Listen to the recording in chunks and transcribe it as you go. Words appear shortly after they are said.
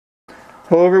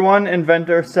Hello everyone,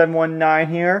 Inventor719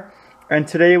 here, and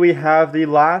today we have the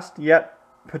last yet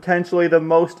potentially the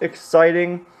most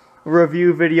exciting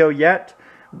review video yet,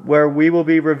 where we will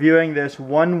be reviewing this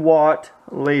 1-watt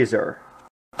laser.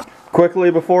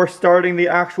 Quickly before starting the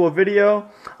actual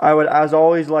video, I would as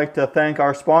always like to thank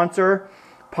our sponsor,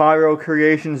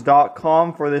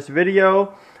 pyrocreations.com, for this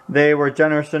video. They were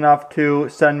generous enough to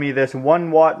send me this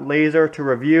 1-watt laser to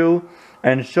review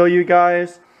and show you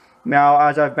guys. Now,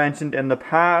 as I've mentioned in the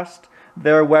past,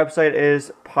 their website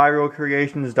is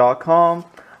pyrocreations.com.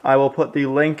 I will put the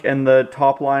link in the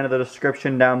top line of the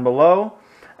description down below.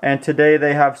 And today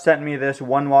they have sent me this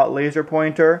 1-watt laser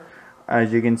pointer,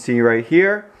 as you can see right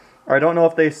here. I don't know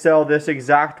if they sell this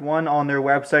exact one on their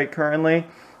website currently,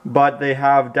 but they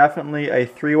have definitely a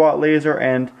 3-watt laser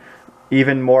and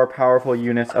even more powerful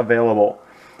units available.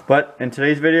 But in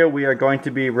today's video, we are going to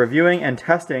be reviewing and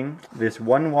testing this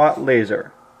 1-watt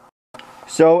laser.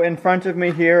 So in front of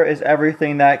me here is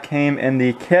everything that came in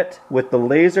the kit with the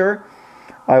laser.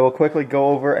 I will quickly go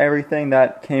over everything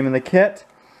that came in the kit.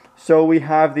 So we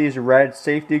have these red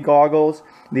safety goggles.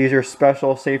 These are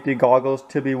special safety goggles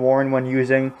to be worn when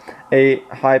using a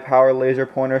high power laser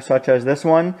pointer such as this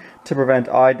one, to prevent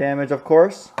eye damage, of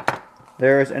course.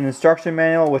 There's an instruction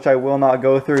manual which I will not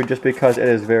go through just because it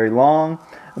is very long,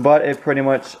 but it pretty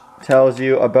much tells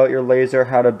you about your laser,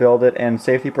 how to build it, and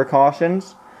safety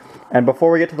precautions. And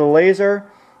before we get to the laser,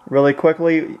 really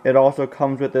quickly, it also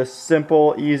comes with this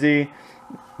simple, easy,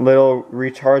 little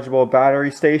rechargeable battery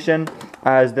station,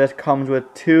 as this comes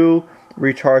with 2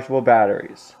 rechargeable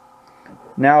batteries.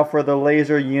 Now for the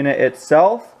laser unit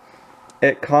itself,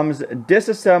 it comes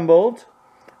disassembled,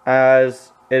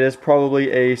 as it is probably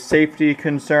a safety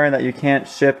concern that you can't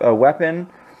ship a weapon,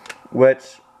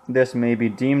 which this may be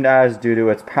deemed as due to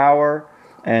its power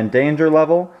and danger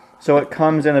level. So it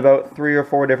comes in about 3 or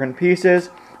 4 different pieces,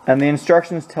 and the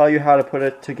instructions tell you how to put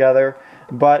it together,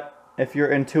 but if you're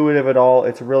intuitive at all,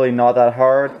 it's really not that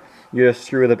hard. You just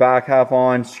screw the back half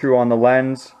on, screw on the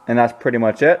lens, and that's pretty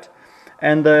much it.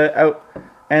 And the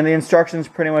instructions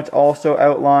pretty much also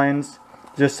outlines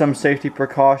just some safety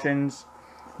precautions.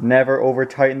 Never over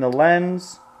tighten the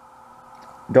lens.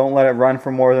 Don't let it run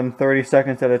for more than 30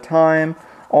 seconds at a time.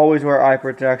 Always wear eye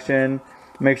protection.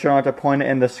 Make sure not to point it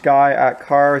in the sky, at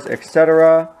cars,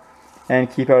 etc.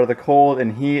 And keep out of the cold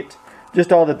and heat.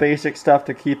 Just all the basic stuff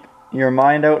to keep your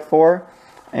mind out for.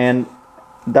 And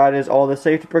that is all the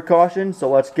safety precautions, so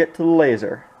let's get to the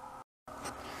laser.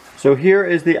 So here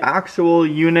is the actual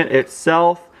unit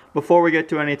itself. Before we get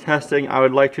to any testing, I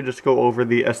would like to just go over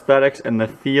the aesthetics and the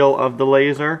feel of the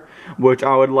laser, which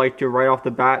I would like to right off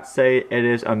the bat say it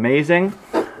is amazing.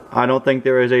 I don't think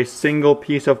there is a single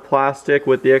piece of plastic,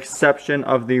 with the exception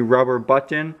of the rubber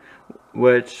button,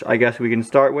 which I guess we can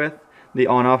start with. The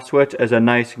on-off switch is a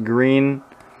nice green,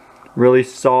 really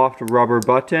soft rubber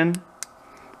button.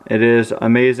 It is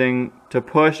amazing to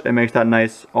push. It makes that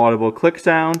nice audible click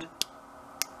sound.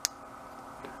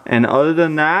 And other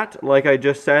than that, like I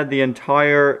just said, the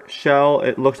entire shell,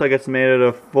 it looks like it's made out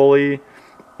of fully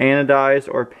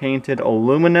anodized or painted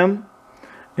aluminum.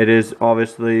 It is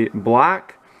obviously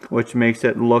black, which makes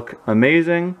it look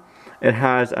amazing. It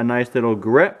has a nice little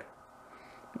grip,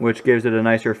 which gives it a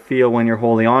nicer feel when you're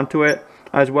holding onto it,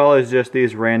 as well as just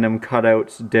these random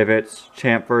cutouts, divots,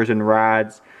 chamfers, and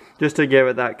rads, just to give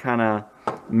it that kind of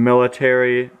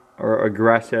military or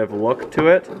aggressive look to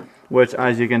it, which,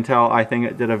 as you can tell, I think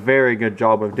it did a very good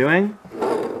job of doing.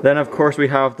 Then of course we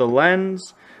have the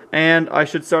lens, and I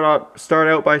should start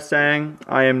out by saying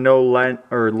I am no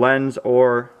lens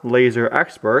or laser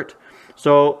expert,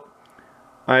 so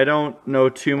I don't know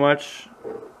too much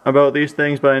about these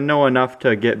things, but I know enough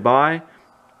to get by.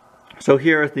 So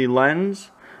here is the lens,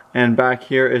 and back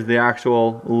here is the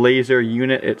actual laser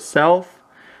unit itself,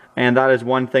 and that is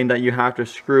one thing that you have to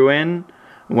screw in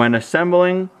when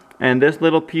assembling. And this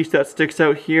little piece that sticks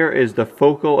out here is the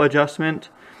focal adjustment.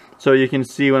 So you can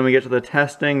see when we get to the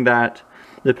testing that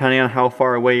depending on how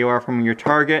far away you are from your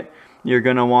target, you're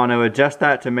going to want to adjust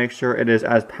that to make sure it is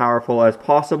as powerful as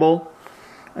possible.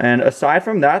 And aside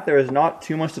from that, there is not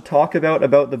too much to talk about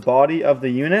the body of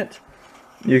the unit.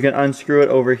 You can unscrew it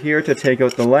over here to take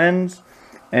out the lens,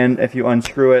 and if you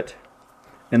unscrew it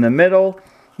in the middle,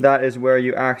 that is where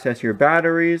you access your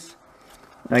batteries.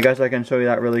 I guess I can show you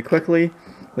that really quickly.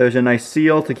 There's a nice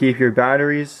seal to keep your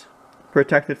batteries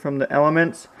protected from the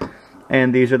elements,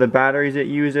 and these are the batteries it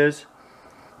uses.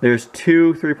 There's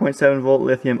 2 3.7 volt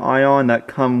lithium ion that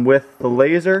come with the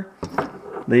laser.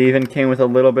 They even came with a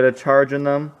little bit of charge in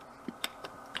them,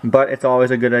 but it's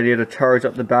always a good idea to charge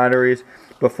up the batteries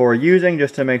before using,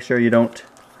 just to make sure you don't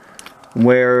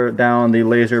wear down the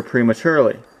laser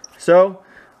prematurely. So,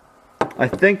 I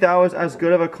think that was as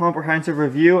good of a comprehensive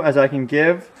review as I can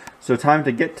give. So time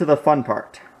to get to the fun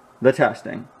part, the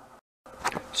testing.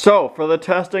 So, for the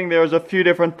testing, there's a few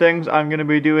different things I'm going to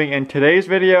be doing in today's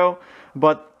video.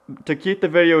 But to keep the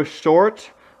video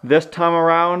short, this time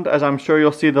around, as I'm sure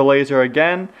you'll see the laser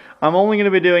again, I'm only going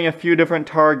to be doing a few different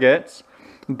targets.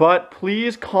 But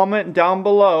please comment down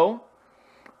below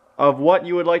of what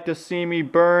you would like to see me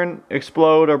burn,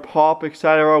 explode, or pop,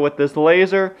 etc. with this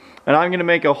laser. And I'm going to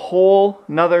make a whole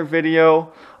nother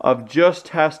video of just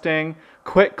testing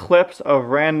quick clips of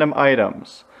random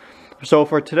items. So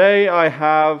for today I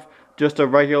have just a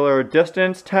regular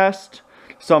distance test,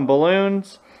 some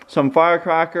balloons, some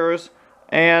firecrackers,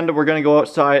 and we're going to go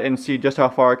outside and see just how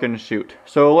far I can shoot.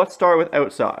 So let's start with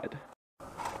outside.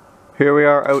 Here we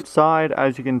are outside.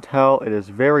 As you can tell, it is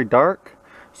very dark,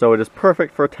 so it is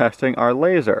perfect for testing our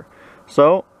laser.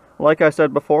 So, like I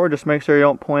said before, just make sure you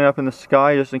don't point up in the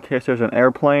sky just in case there's an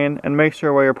airplane, and make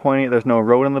sure where you're pointing there's no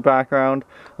road in the background.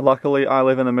 Luckily, I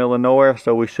live in the middle of nowhere,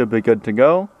 so we should be good to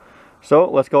go. So,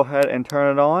 let's go ahead and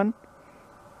turn it on.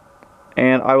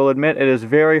 And I will admit it is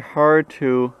very hard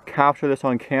to capture this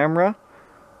on camera,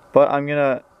 but I'm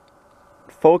gonna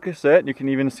focus it. You can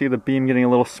even see the beam getting a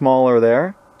little smaller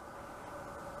there.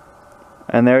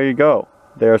 And there you go.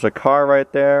 There's a car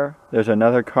right there. There's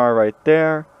another car right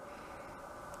there.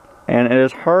 And it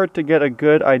is hard to get a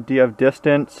good idea of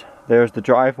distance. There's the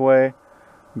driveway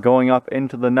going up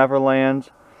into the Neverlands.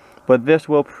 But this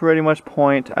will pretty much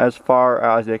point as far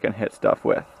as it can hit stuff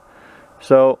with.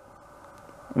 So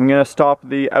I'm going to stop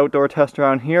the outdoor test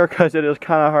around here because it is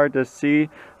kind of hard to see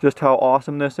just how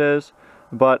awesome this is.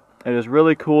 But it is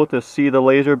really cool to see the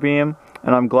laser beam,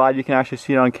 and I'm glad you can actually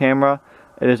see it on camera.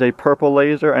 It is a purple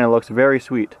laser and it looks very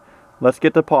sweet. Let's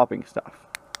get to popping stuff.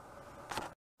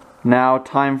 Now,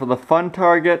 time for the fun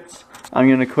targets. I'm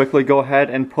going to quickly go ahead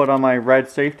and put on my red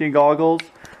safety goggles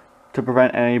to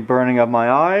prevent any burning of my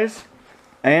eyes.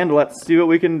 And let's see what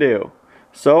we can do.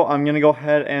 So I'm going to go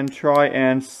ahead and try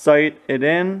and sight it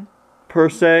in, per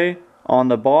se, on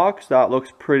the box. That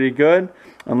looks pretty good.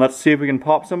 And let's see if we can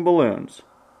pop some balloons.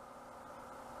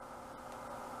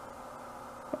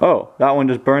 Oh, that one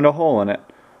just burned a hole in it.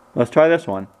 Let's try this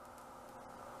one.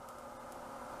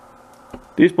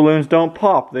 These balloons don't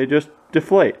pop, they just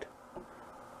deflate.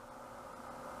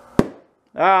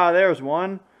 Ah, there's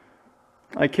one.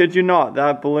 I kid you not,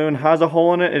 that balloon has a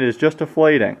hole in it, it is just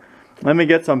deflating. Let me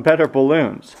get some better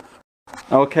balloons.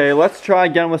 Okay, let's try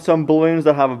again with some balloons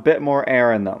that have a bit more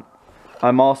air in them.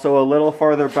 I'm also a little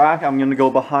farther back, I'm going to go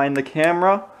behind the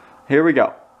camera. Here we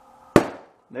go.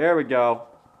 There we go.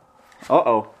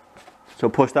 Uh-oh. So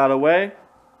push that away.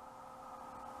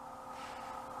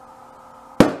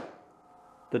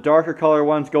 The darker color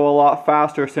ones go a lot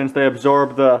faster since they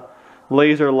absorb the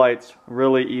laser lights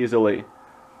really easily.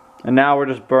 And now we're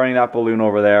just burning that balloon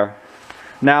over there.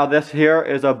 Now this here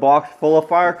is a box full of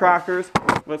firecrackers.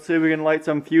 Let's see if we can light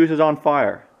some fuses on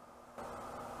fire.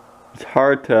 It's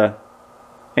hard to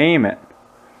aim it.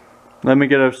 Let me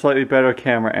get a slightly better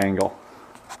camera angle.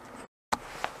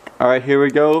 Alright, here we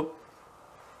go.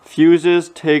 Fuses,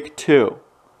 take 2.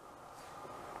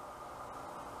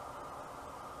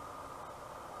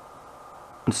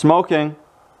 I'm smoking.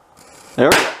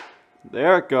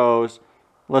 There it goes.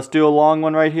 Let's do a long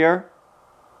one right here.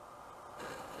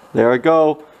 There we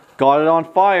go. Got it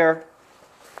on fire.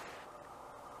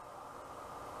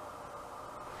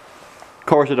 Of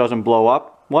course it doesn't blow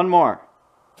up. One more.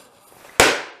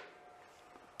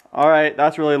 Alright,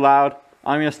 that's really loud.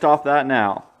 I'm going to stop that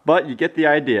now. But you get the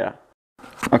idea.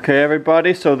 Okay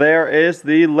everybody, so there is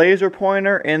the laser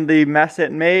pointer in the mess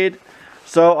it made.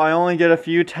 So I only did a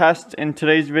few tests in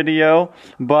today's video,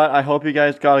 but I hope you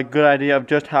guys got a good idea of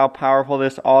just how powerful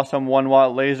this awesome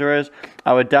 1-watt laser is.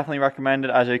 I would definitely recommend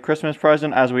it as a Christmas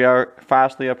present as we are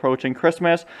fastly approaching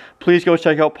Christmas. Please go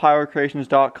check out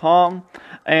pyrocreations.com.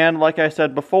 And like I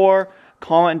said before,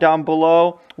 comment down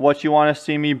below what you want to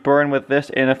see me burn with this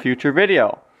in a future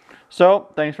video. So,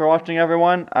 thanks for watching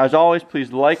everyone. As always,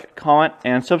 please like, comment,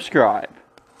 and subscribe.